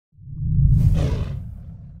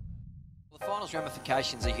finals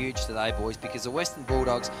ramifications are huge today, boys, because the Western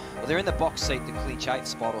Bulldogs, well, they're in the box seat to clinch 8th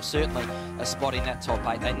spot, or certainly a spot in that top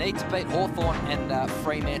 8. They need to beat Hawthorn and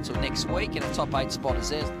Fremantle next week, and a top 8 spot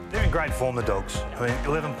is theirs. They're in great form, the Dogs. I mean,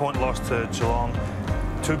 11-point loss to Geelong,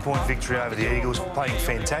 2-point victory over the Eagles, playing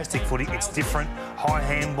fantastic footy. It's different, high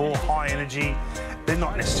handball, high energy. They're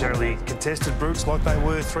not necessarily contested brutes like they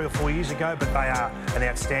were 3 or 4 years ago, but they are an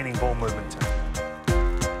outstanding ball movement team.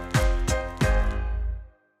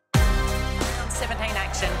 17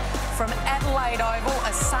 action from Adelaide Oval,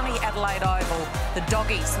 a sunny Adelaide Oval. The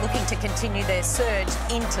Doggies looking to continue their surge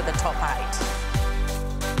into the top 8.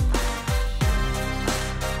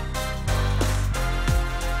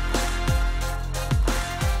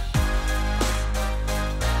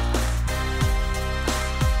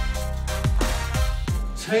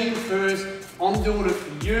 Team first, I'm doing it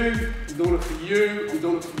for you, I'm doing it for you, I'm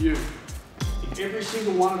doing it for you. If every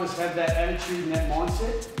single one of us have that attitude and that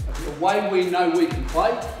mindset, the way we know we can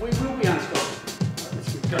play, we will be unstoppable.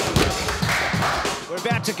 We're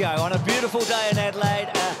about to go on a beautiful day in Adelaide.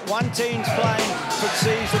 One team's playing for its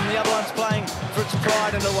season, the other one's playing for its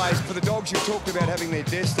pride and always. For the Dogs, you've talked about having their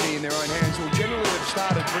destiny in their own hands. Well, generally they've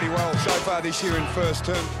started pretty well so far this year in first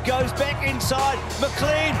term. Goes back inside,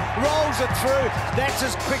 McLean rolls it through. That's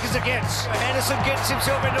as quick as it gets. Anderson gets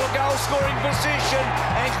himself into a goal-scoring position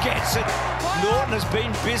and gets it. Norton has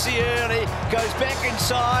been busy early, goes back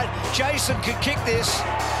inside. Jason can kick this.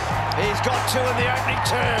 He's got 2 in the opening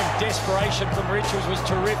term. Desperation from Richards was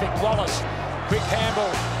terrific. Wallace, quick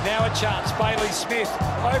handball, now a chance. Bailey Smith,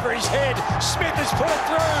 over his head. Smith has put it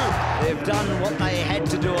through. They've done what they had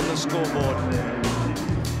to do on the scoreboard.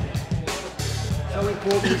 So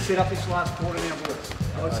important we set up this last quarter now,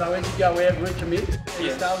 boys. So as you go out, recommit at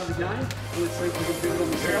the start of the game, and let's see if we can build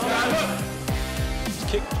on the second. He's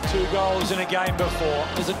kicked 2 goals in a game before.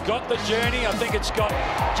 Has it got the journey? I think it's got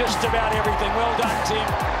just about everything. Well done, Tim.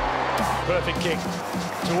 Perfect kick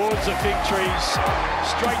towards the fig trees,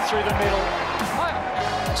 straight through the middle.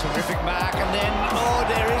 Terrific mark, and then, oh,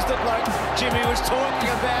 there is the bloke Jimmy was talking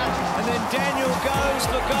about, and then Daniel goes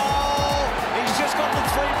for goal. He's just got the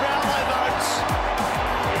 3 Brownlow votes.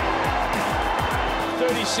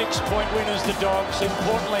 36-point winners, the Dogs.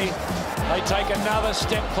 Importantly, they take another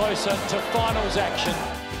step closer to finals action.